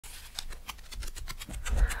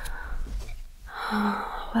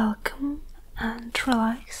Welcome and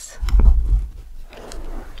relax,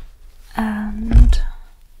 and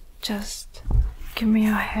just give me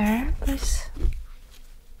your hair, please.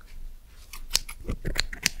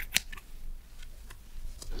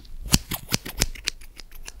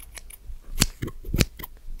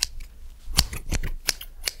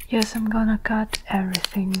 Yes, I'm gonna cut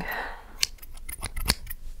everything.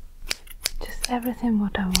 Just everything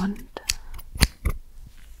what I want.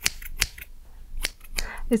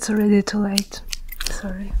 It's already too late.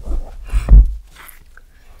 Sorry.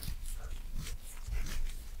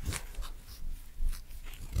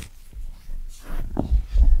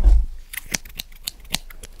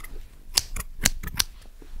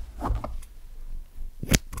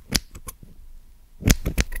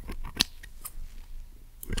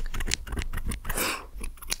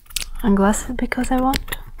 And glasses because I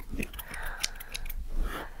want.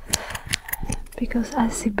 Because I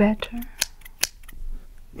see better.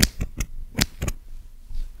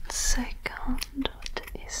 Second, what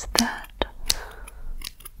is that?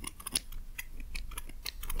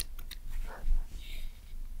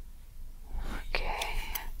 Okay.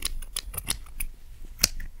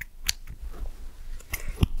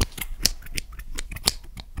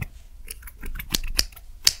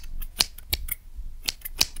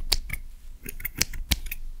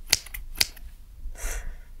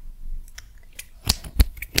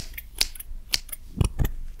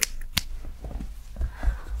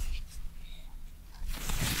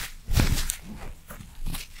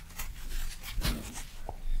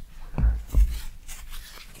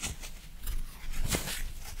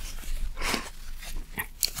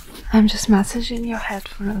 I'm just massaging your head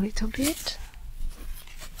for a little bit.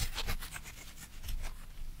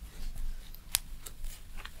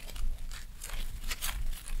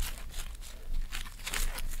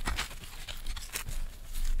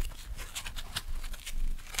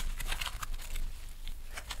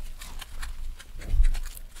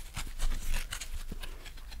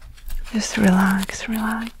 Just relax,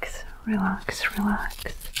 relax, relax, relax,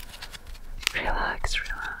 relax,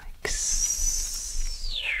 relax.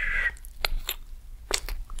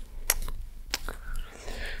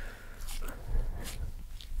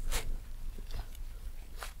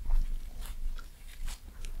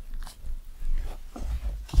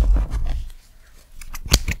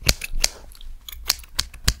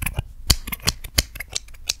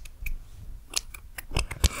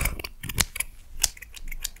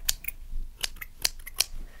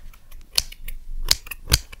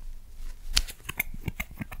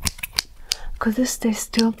 Could you stay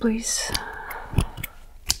still, please?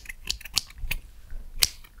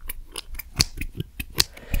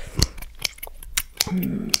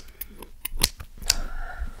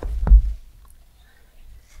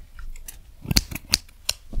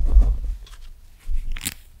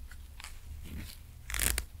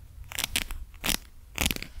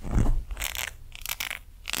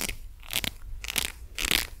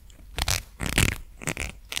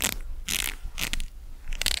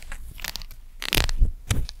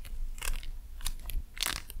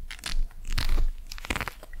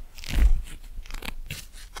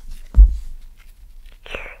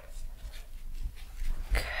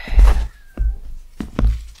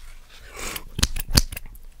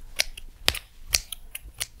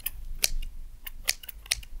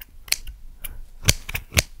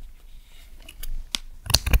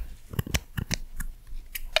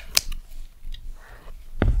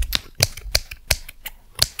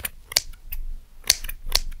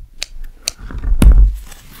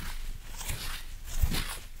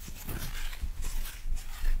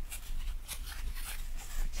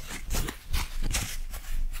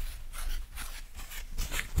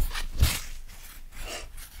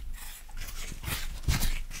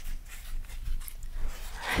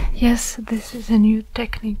 Yes, this is a new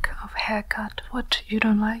technique of haircut. What you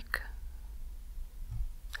don't like?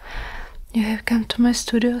 You have come to my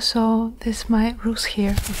studio, so this is my rules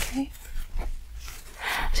here, okay?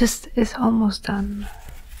 Just, it's almost done.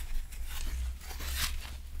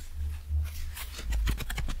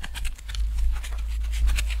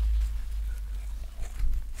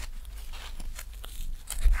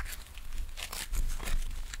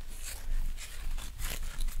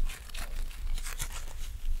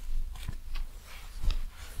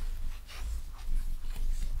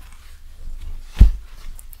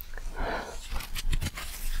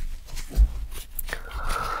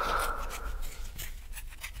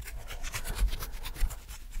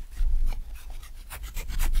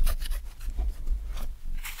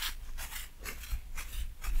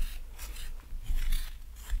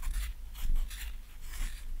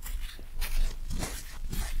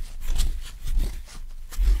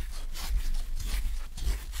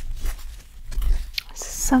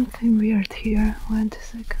 something weird here. Wait a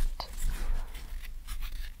second.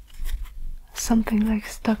 Something like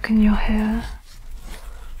stuck in your hair.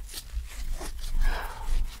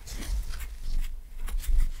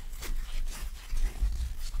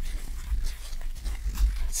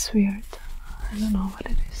 It's weird. I don't know what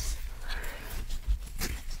it is.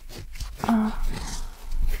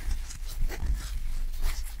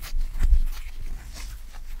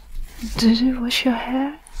 Did you wash your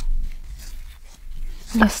hair?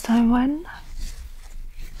 Last time when?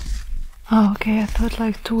 Oh, okay, I thought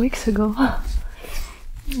like 2 weeks ago.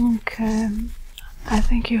 Okay, I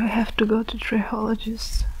think you have to go to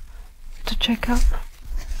trihologist to check up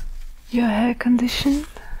your hair condition.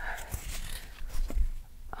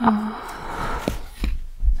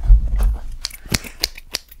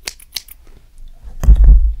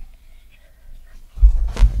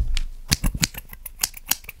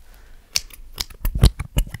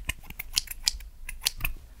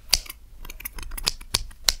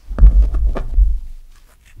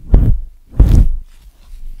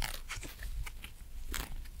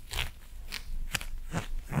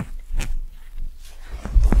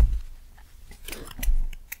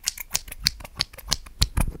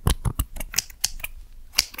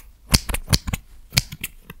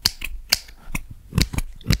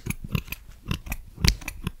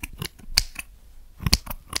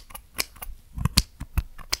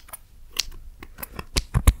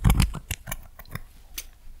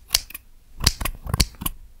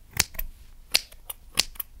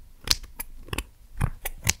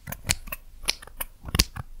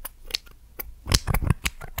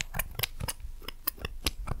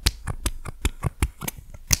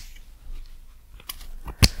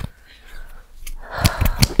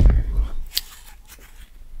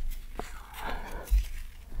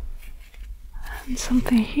 And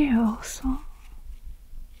something here also.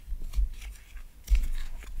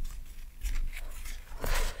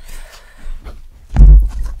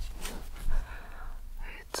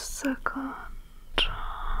 Wait a second.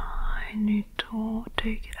 I need to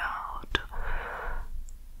take it out.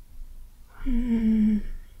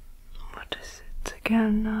 What is it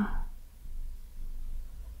again?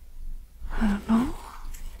 I don't know.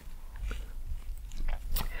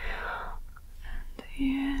 And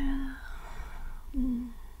here.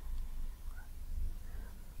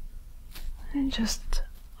 And just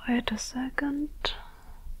wait a second.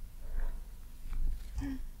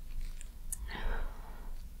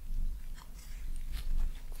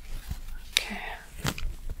 Okay.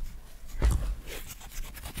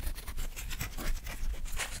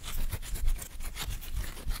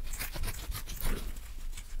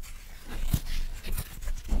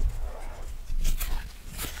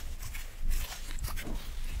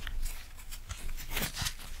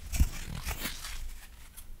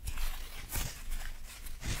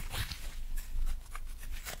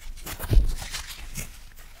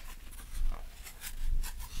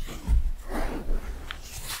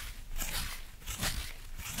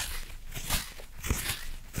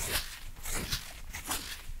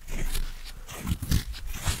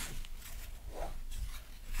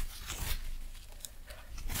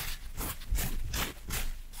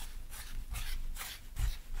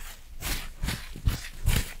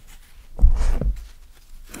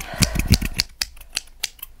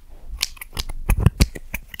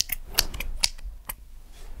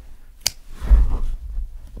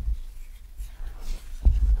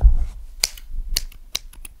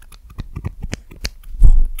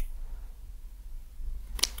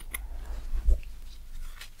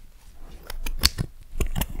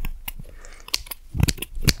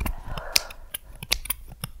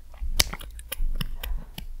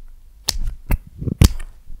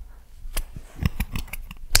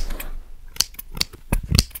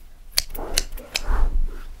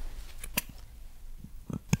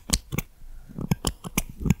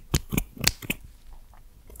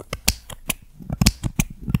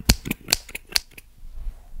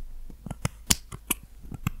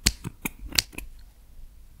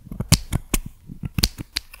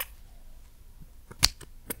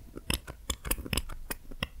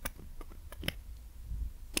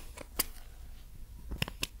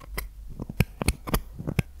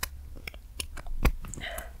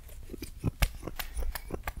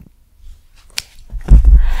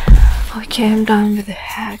 Okay, I'm done with the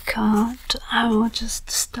haircut. I will just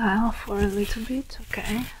style for a little bit,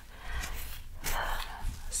 okay?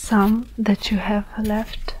 Some that you have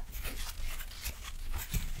left.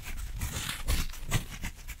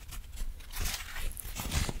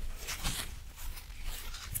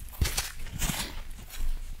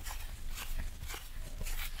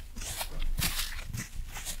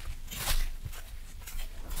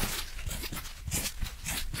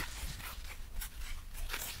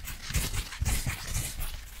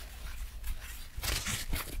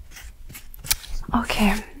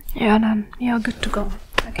 Okay, yeah, then you're good to go.